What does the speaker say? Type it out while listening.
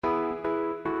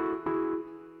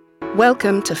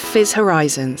Welcome to Fizz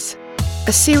Horizons,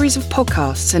 a series of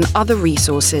podcasts and other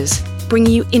resources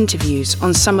bringing you interviews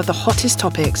on some of the hottest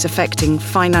topics affecting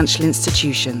financial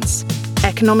institutions.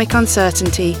 Economic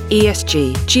uncertainty,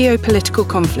 ESG, geopolitical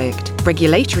conflict,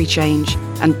 regulatory change,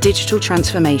 and digital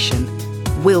transformation.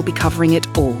 We'll be covering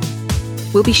it all.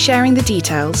 We'll be sharing the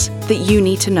details that you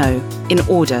need to know in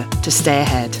order to stay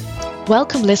ahead.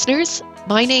 Welcome, listeners.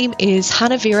 My name is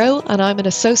Hannah Vero, and I'm an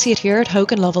associate here at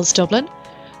Hogan, Lovells, Dublin,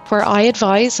 where I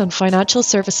advise on financial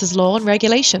services law and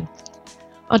regulation.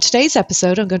 On today's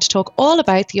episode, I'm going to talk all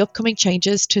about the upcoming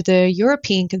changes to the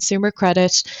European Consumer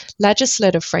Credit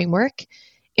legislative framework,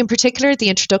 in particular the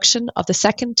introduction of the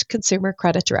Second Consumer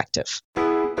Credit Directive.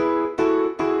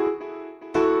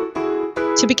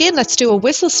 To begin, let's do a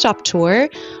whistle-stop tour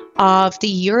of the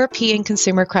European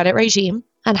consumer credit regime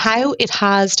and how it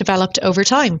has developed over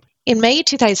time. In May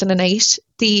 2008,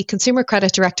 the Consumer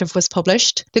Credit Directive was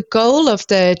published. The goal of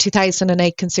the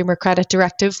 2008 Consumer Credit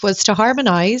Directive was to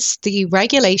harmonise the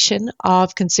regulation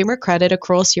of consumer credit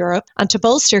across Europe and to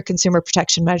bolster consumer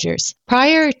protection measures.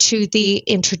 Prior to the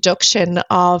introduction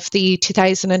of the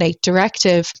 2008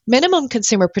 directive, minimum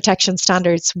consumer protection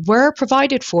standards were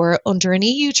provided for under an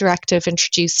EU directive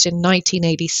introduced in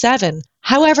 1987.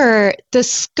 However, the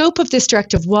scope of this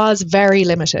directive was very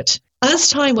limited. As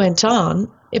time went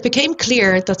on, it became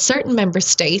clear that certain member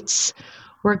states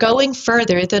were going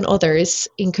further than others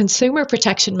in consumer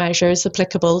protection measures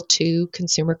applicable to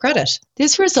consumer credit.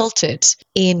 This resulted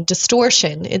in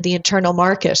distortion in the internal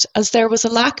market as there was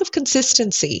a lack of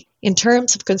consistency in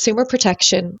terms of consumer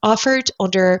protection offered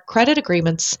under credit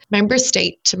agreements member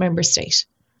state to member state.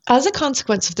 As a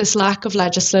consequence of this lack of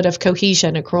legislative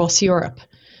cohesion across Europe,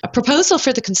 a proposal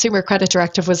for the Consumer Credit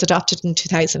Directive was adopted in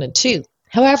 2002.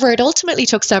 However, it ultimately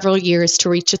took several years to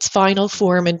reach its final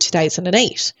form in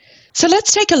 2008. So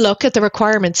let's take a look at the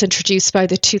requirements introduced by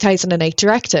the 2008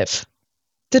 directive.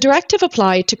 The directive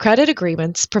applied to credit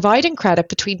agreements providing credit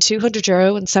between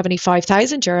 €200 and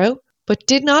 €75,000, but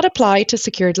did not apply to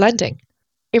secured lending.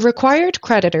 It required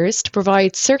creditors to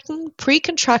provide certain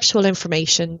pre-contractual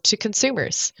information to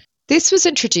consumers. This was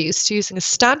introduced using a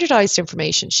standardised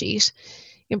information sheet,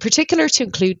 in particular to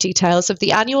include details of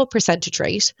the annual percentage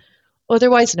rate,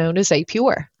 otherwise known as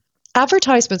APR.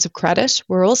 Advertisements of credit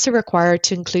were also required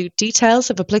to include details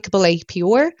of applicable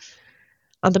APR,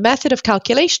 and the method of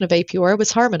calculation of APR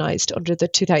was harmonised under the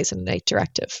 2008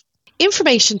 directive.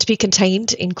 Information to be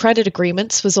contained in credit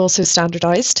agreements was also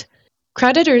standardised.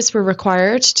 Creditors were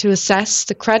required to assess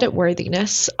the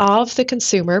creditworthiness of the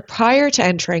consumer prior to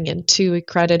entering into a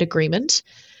credit agreement,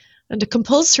 and a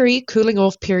compulsory cooling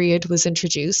off period was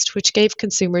introduced, which gave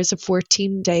consumers a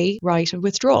 14-day right of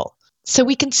withdrawal. So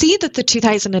we can see that the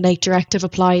 2008 directive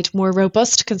applied more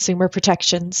robust consumer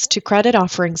protections to credit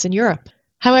offerings in Europe.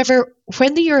 However,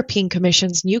 when the European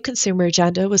Commission's new consumer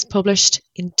agenda was published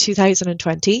in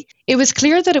 2020, it was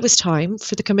clear that it was time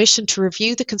for the Commission to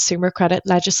review the consumer credit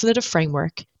legislative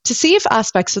framework to see if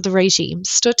aspects of the regime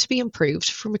stood to be improved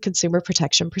from a consumer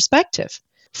protection perspective.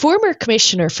 Former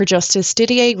Commissioner for Justice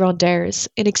Didier Reynders,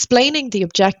 in explaining the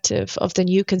objective of the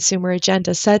new consumer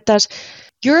agenda, said that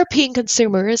European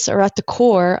consumers are at the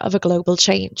core of a global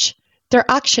change. Their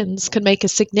actions can make a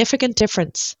significant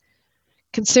difference.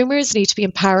 Consumers need to be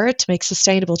empowered to make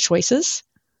sustainable choices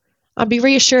and be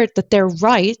reassured that their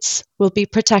rights will be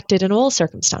protected in all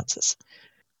circumstances.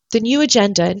 The new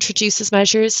agenda introduces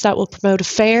measures that will promote a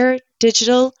fair,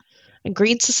 digital and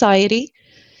green society,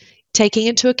 taking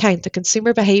into account that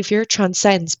consumer behaviour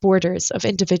transcends borders of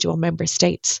individual member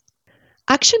states.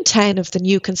 Action 10 of the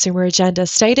new consumer agenda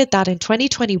stated that in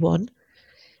 2021,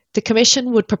 the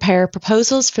Commission would prepare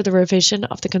proposals for the revision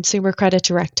of the Consumer Credit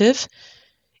Directive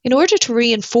in order to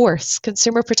reinforce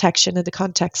consumer protection in the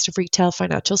context of retail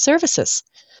financial services.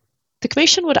 The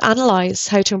Commission would analyse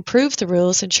how to improve the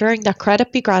rules, ensuring that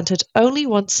credit be granted only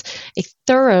once a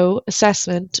thorough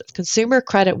assessment of consumer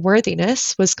credit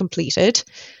worthiness was completed,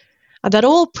 and that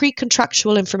all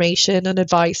pre-contractual information and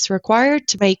advice required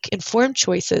to make informed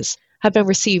choices had been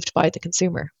received by the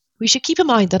consumer. We should keep in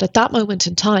mind that at that moment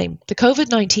in time, the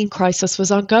COVID-19 crisis was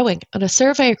ongoing, and a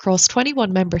survey across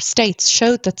 21 member states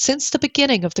showed that since the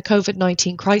beginning of the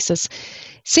COVID-19 crisis,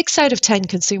 6 out of 10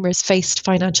 consumers faced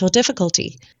financial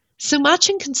difficulty. So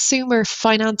matching consumer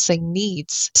financing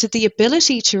needs to the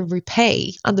ability to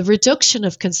repay and the reduction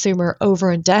of consumer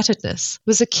over-indebtedness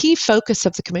was a key focus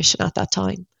of the Commission at that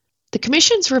time. The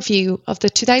Commission's review of the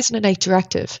 2008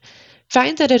 directive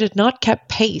found that it had not kept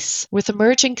pace with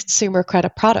emerging consumer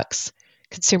credit products,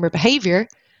 consumer behaviour,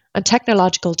 and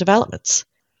technological developments.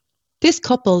 This,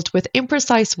 coupled with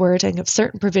imprecise wording of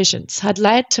certain provisions, had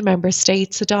led to member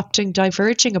states adopting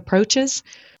diverging approaches,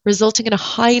 resulting in a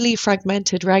highly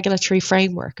fragmented regulatory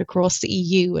framework across the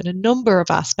EU in a number of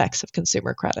aspects of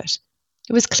consumer credit.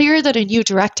 It was clear that a new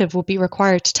directive would be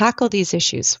required to tackle these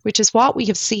issues, which is what we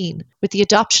have seen with the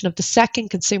adoption of the Second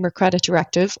Consumer Credit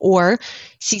Directive, or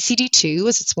CCD II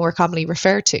as it's more commonly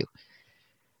referred to.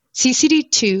 CCD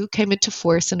II came into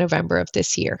force in November of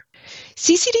this year.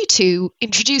 CCD II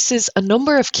introduces a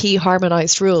number of key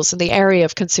harmonised rules in the area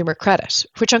of consumer credit,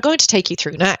 which I'm going to take you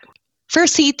through now.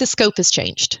 Firstly, the scope has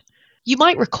changed. You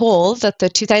might recall that the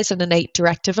 2008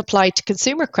 directive applied to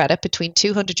consumer credit between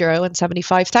 €200 and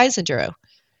 €75,000.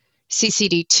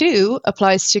 CCD II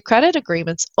applies to credit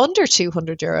agreements under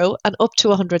 €200 and up to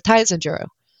 €100,000.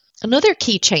 Another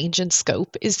key change in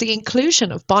scope is the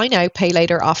inclusion of buy now, pay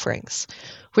later offerings,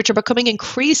 which are becoming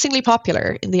increasingly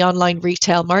popular in the online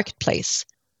retail marketplace.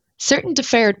 Certain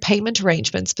deferred payment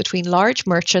arrangements between large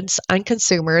merchants and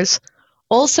consumers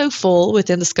also fall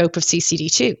within the scope of CCD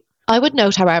II. I would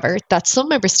note, however, that some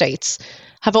member states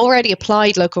have already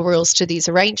applied local rules to these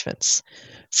arrangements.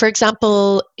 For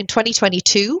example, in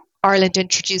 2022, Ireland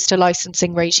introduced a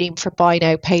licensing regime for buy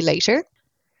now, pay later.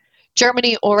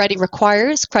 Germany already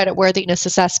requires creditworthiness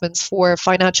assessments for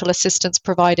financial assistance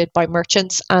provided by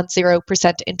merchants and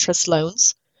 0% interest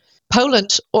loans.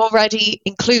 Poland already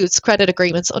includes credit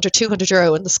agreements under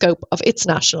 €200 in the scope of its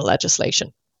national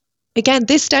legislation. Again,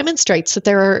 this demonstrates that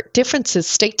there are differences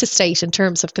state to state in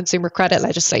terms of consumer credit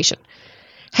legislation,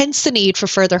 hence the need for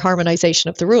further harmonisation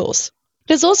of the rules.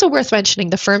 It is also worth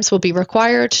mentioning that firms will be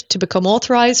required to become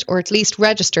authorised or at least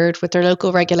registered with their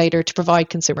local regulator to provide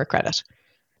consumer credit.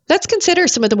 Let's consider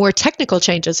some of the more technical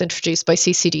changes introduced by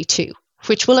CCD II,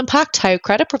 which will impact how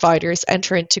credit providers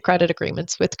enter into credit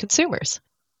agreements with consumers.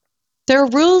 There are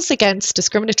rules against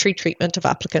discriminatory treatment of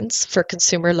applicants for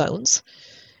consumer loans.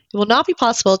 It will not be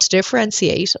possible to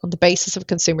differentiate on the basis of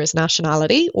consumers'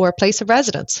 nationality or place of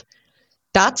residence.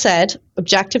 That said,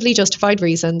 objectively justified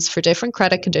reasons for different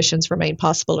credit conditions remain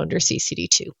possible under CCD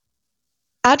II.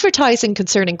 Advertising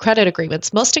concerning credit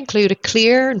agreements must include a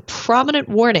clear and prominent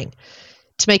warning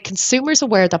to make consumers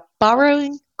aware that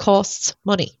borrowing costs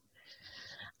money.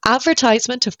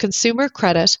 Advertisement of consumer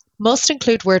credit must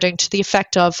include wording to the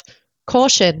effect of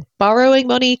 "Caution, borrowing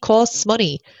money costs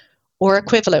money," or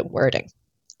equivalent wording.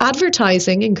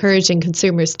 Advertising encouraging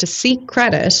consumers to seek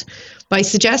credit by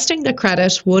suggesting that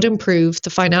credit would improve the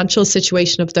financial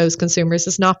situation of those consumers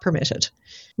is not permitted.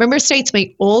 Member states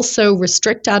may also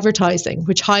restrict advertising,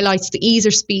 which highlights the ease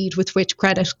or speed with which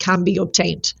credit can be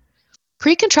obtained.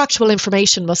 Pre-contractual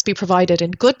information must be provided in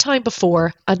good time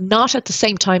before and not at the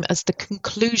same time as the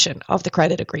conclusion of the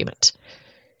credit agreement.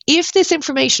 If this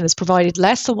information is provided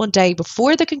less than one day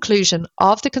before the conclusion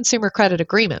of the consumer credit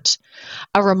agreement,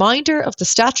 a reminder of the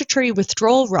statutory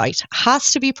withdrawal right has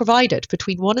to be provided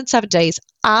between 1 and 7 days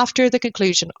after the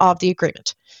conclusion of the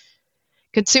agreement.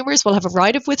 Consumers will have a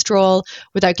right of withdrawal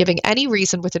without giving any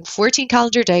reason within 14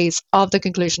 calendar days of the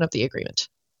conclusion of the agreement.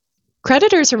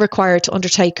 Creditors are required to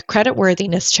undertake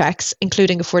creditworthiness checks,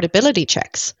 including affordability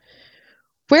checks.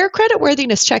 Where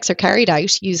creditworthiness checks are carried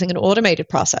out using an automated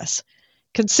process,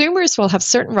 consumers will have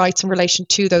certain rights in relation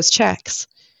to those checks.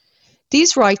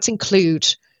 These rights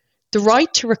include the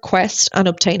right to request and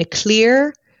obtain a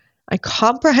clear and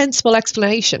comprehensible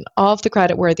explanation of the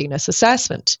creditworthiness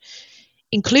assessment,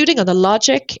 including on the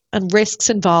logic and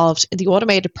risks involved in the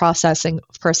automated processing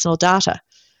of personal data.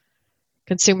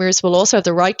 Consumers will also have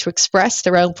the right to express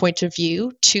their own point of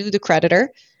view to the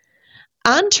creditor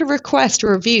and to request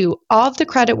a review of the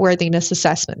creditworthiness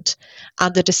assessment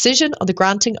and the decision on the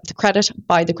granting of the credit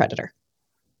by the creditor.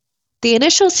 The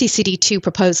initial CCD II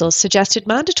proposals suggested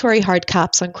mandatory hard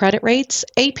caps on credit rates,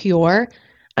 APR,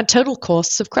 and total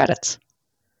costs of credits.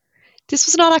 This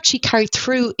was not actually carried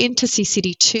through into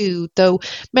CCD II, though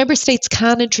member states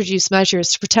can introduce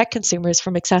measures to protect consumers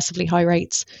from excessively high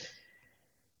rates.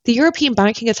 The European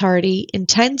Banking Authority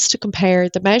intends to compare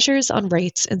the measures on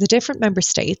rates in the different member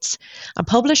states and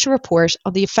publish a report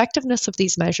on the effectiveness of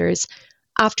these measures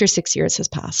after 6 years has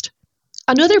passed.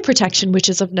 Another protection which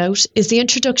is of note is the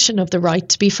introduction of the right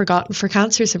to be forgotten for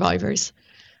cancer survivors.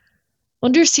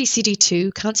 Under CCD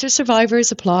II, cancer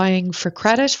survivors applying for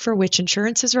credit for which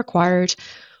insurance is required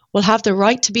will have the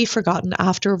right to be forgotten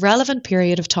after a relevant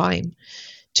period of time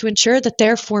to ensure that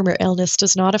their former illness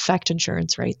does not affect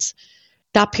insurance rates.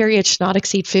 That period should not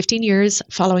exceed 15 years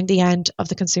following the end of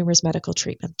the consumer's medical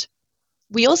treatment.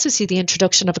 We also see the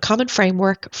introduction of a common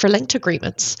framework for linked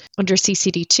agreements under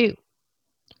CCD II.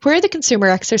 Where the consumer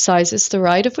exercises the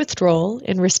right of withdrawal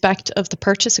in respect of the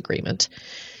purchase agreement,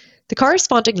 The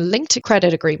corresponding linked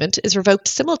credit agreement is revoked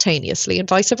simultaneously and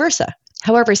vice versa.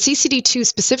 However, CCD II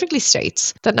specifically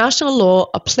states that national law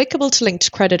applicable to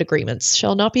linked credit agreements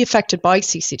shall not be affected by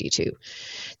CCD II.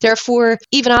 Therefore,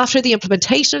 even after the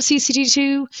implementation of CCD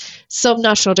II, some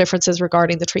national differences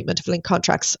regarding the treatment of linked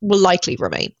contracts will likely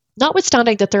remain.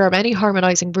 Notwithstanding that there are many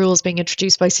harmonising rules being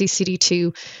introduced by CCD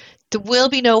II, there will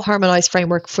be no harmonised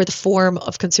framework for the form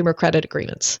of consumer credit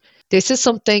agreements. This is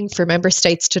something for member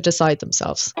states to decide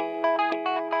themselves.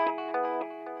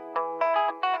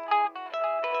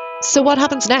 So what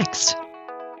happens next?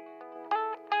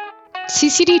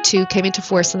 CCD II came into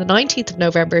force on the 19th of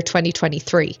November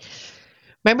 2023.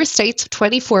 Member states have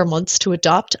 24 months to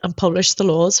adopt and publish the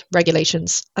laws,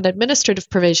 regulations, and administrative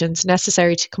provisions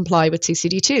necessary to comply with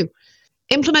CCD II.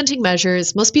 Implementing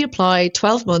measures must be applied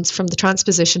 12 months from the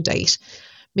transposition date,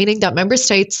 meaning that member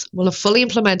states will have fully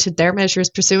implemented their measures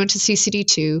pursuant to CCD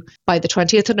II by the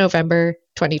 20th of November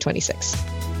 2026.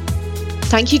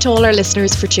 Thank you to all our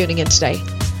listeners for tuning in today.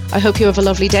 I hope you have a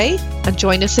lovely day and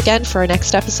join us again for our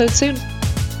next episode soon.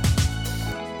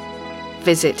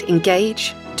 Visit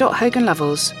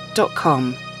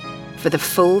engage.hoganlovells.com for the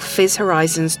full Fizz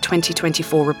Horizons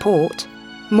 2024 report,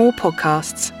 more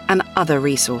podcasts and other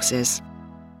resources.